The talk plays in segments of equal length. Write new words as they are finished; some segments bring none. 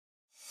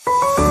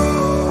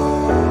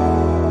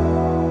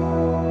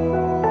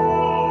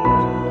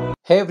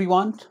Hey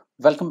everyone,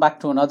 welcome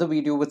back to another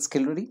video with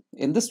SkillReady.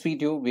 In this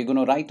video, we're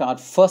going to write our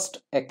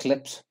first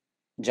Eclipse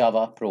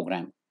Java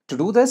program. To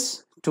do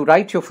this, to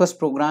write your first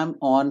program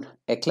on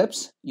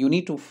Eclipse, you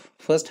need to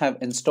first have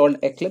installed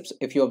Eclipse.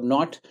 If you have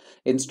not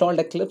installed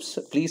Eclipse,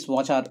 please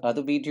watch our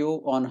other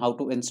video on how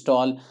to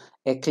install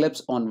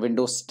Eclipse on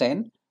Windows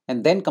 10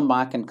 and then come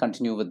back and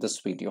continue with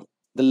this video.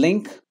 The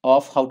link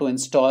of how to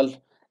install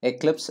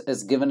Eclipse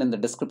is given in the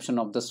description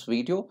of this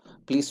video.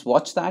 Please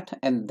watch that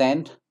and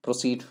then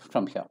proceed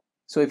from here.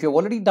 So if you've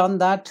already done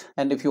that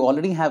and if you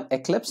already have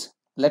Eclipse,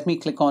 let me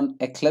click on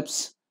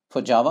Eclipse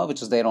for Java,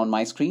 which is there on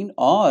my screen,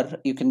 or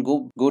you can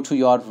go to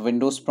your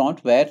Windows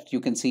prompt where you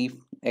can see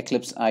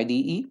Eclipse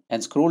IDE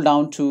and scroll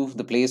down to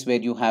the place where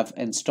you have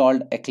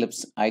installed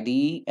Eclipse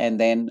IDE and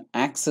then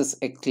access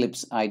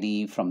Eclipse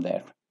IDE from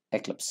there,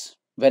 Eclipse.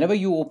 Whenever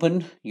you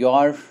open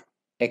your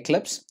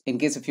Eclipse, in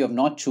case if you have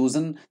not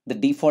chosen the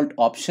default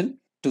option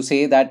to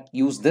say that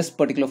use this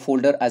particular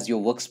folder as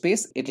your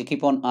workspace, it will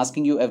keep on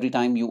asking you every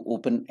time you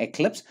open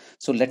Eclipse.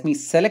 So let me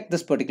select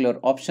this particular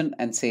option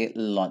and say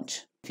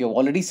launch. If you've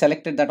already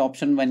selected that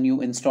option when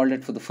you installed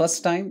it for the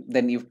first time,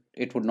 then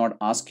it would not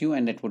ask you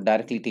and it would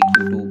directly take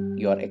you to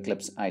your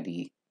Eclipse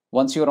IDE.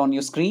 Once you're on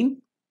your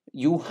screen,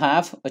 you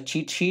have a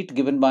cheat sheet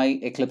given by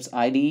Eclipse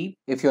IDE.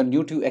 If you're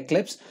new to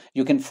Eclipse,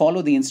 you can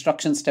follow the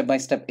instructions,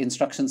 step-by-step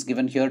instructions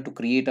given here to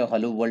create a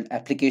Hello World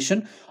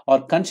application,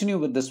 or continue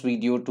with this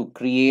video to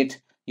create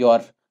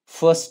your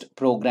first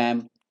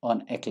program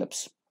on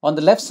Eclipse. On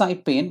the left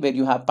side pane where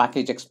you have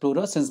Package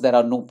Explorer, since there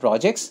are no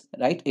projects,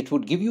 right, it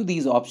would give you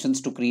these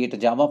options to create a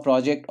Java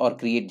project or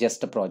create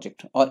just a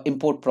project or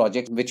import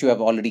projects which you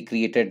have already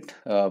created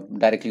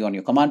directly on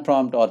your command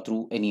prompt or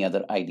through any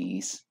other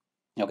IDEs.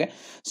 Okay,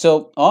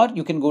 so or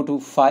you can go to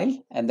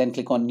File and then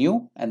click on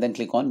New and then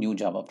click on New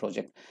Java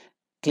Project.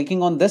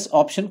 Clicking on this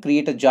option,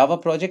 create a Java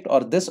project,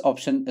 or this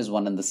option is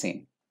one and the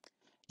same.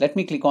 Let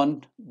me click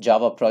on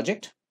Java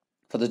Project.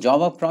 For the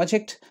Java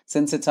project,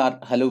 since it's our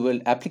Hello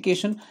World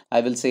application,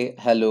 I will say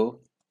Hello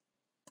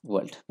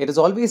World. It is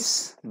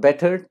always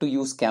better to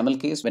use camel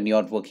case when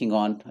you're working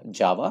on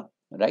Java,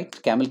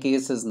 right? Camel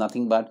case is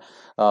nothing but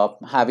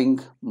having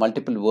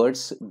multiple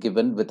words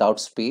given without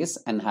space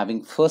and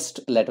having first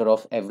letter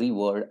of every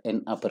word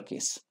in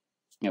uppercase.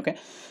 Okay,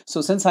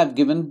 so since I've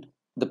given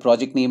the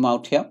project name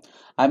out here,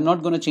 I'm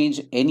not going to change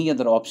any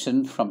other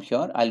option from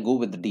here. I'll go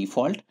with the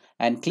default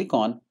and click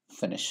on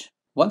Finish.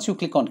 Once you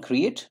click on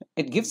create,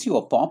 it gives you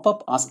a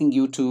pop-up asking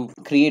you to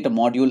create a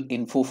module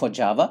info for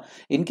Java.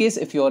 In case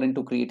if you're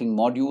into creating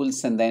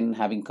modules and then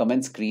having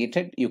comments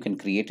created, you can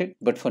create it.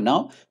 But for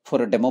now,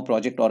 for a demo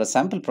project or a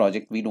sample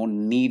project, we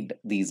don't need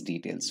these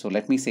details. So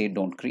let me say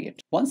don't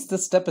create. Once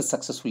this step is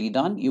successfully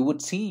done, you would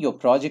see your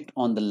project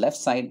on the left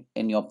side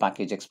in your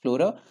Package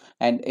Explorer.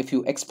 And if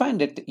you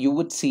expand it, you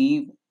would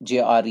see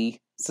JRE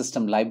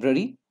system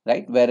library,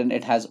 right, wherein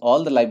it has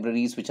all the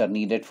libraries which are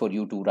needed for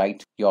you to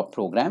write your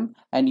program,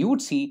 and you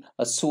would see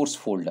a source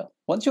folder.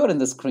 Once you're in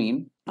the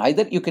screen,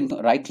 either you can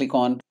right click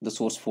on the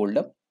source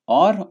folder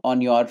or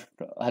on your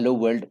Hello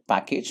World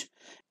package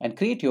and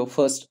create your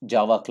first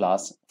Java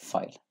class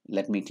file.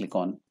 Let me click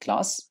on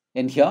class.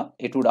 In here,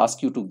 it would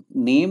ask you to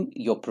name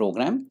your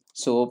program.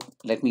 So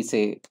let me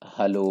say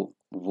Hello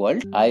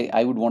World.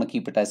 I would want to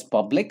keep it as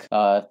public.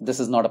 This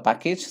is not a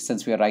package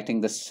since we are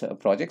writing this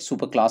project.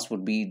 Superclass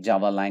would be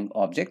Java Lang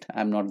object.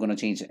 I'm not going to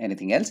change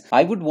anything else.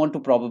 I would want to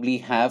probably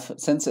have,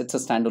 since it's a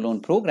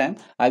standalone program,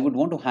 I would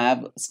want to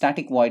have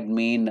static void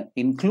main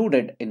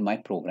included in my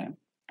program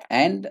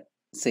and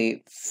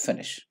say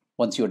finish.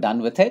 Once you're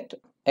done with it,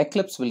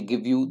 Eclipse will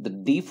give you the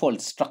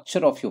default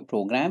structure of your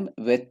program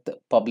with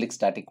public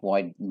static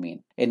void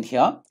main. In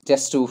here,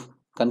 just to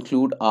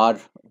conclude our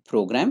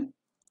program,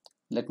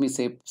 let me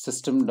say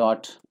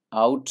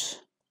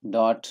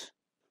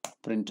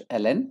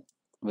system.out.println.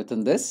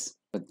 Within this,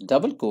 with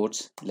double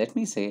quotes, let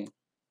me say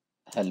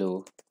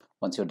hello.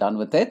 Once you're done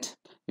with it,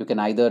 you can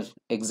either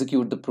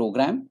execute the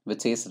program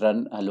which says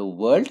run hello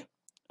world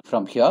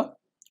from here,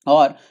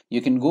 or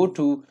you can go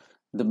to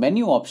the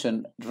menu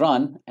option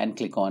run and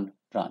click on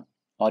run.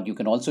 Or you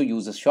can also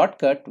use a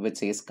shortcut which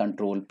says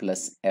Control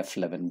plus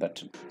F11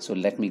 button. So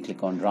let me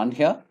click on run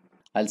here.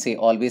 I'll say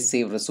always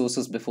save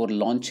resources before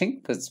launching,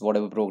 because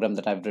whatever program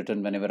that I've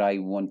written, whenever I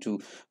want to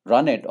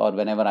run it or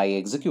whenever I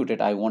execute it,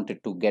 I want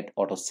it to get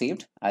auto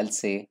saved. I'll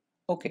say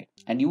okay.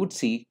 And you would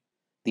see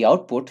the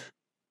output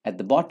at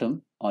the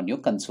bottom on your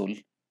console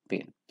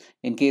pane.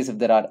 In case if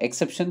there are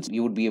exceptions,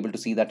 you would be able to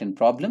see that in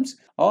problems,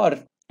 or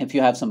if you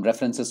have some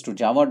references to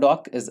Java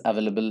doc is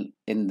available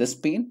in this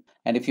pane.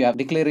 And if you have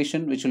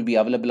declaration, which will be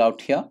available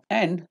out here,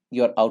 and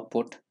your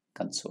output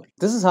console.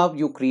 This is how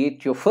you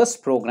create your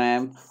first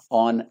program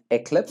on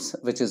Eclipse,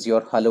 which is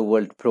your Hello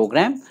World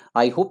program.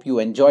 I hope you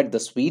enjoyed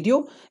this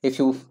video. If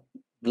you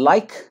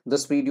like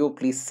this video,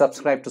 please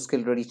subscribe to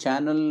SkillReady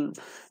channel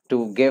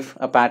to give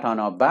a pat on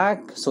our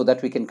back so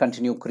that we can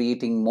continue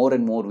creating more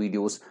and more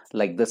videos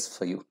like this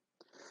for you.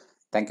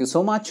 Thank you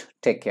so much.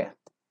 Take care.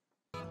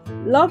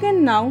 Log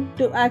in now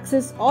to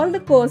access all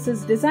the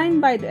courses designed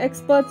by the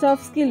experts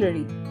of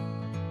SkillReady.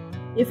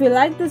 If you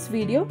like this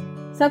video,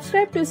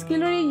 Subscribe to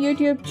Skillery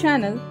YouTube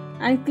channel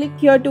and click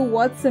here to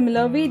watch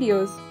similar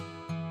videos.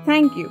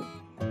 Thank you.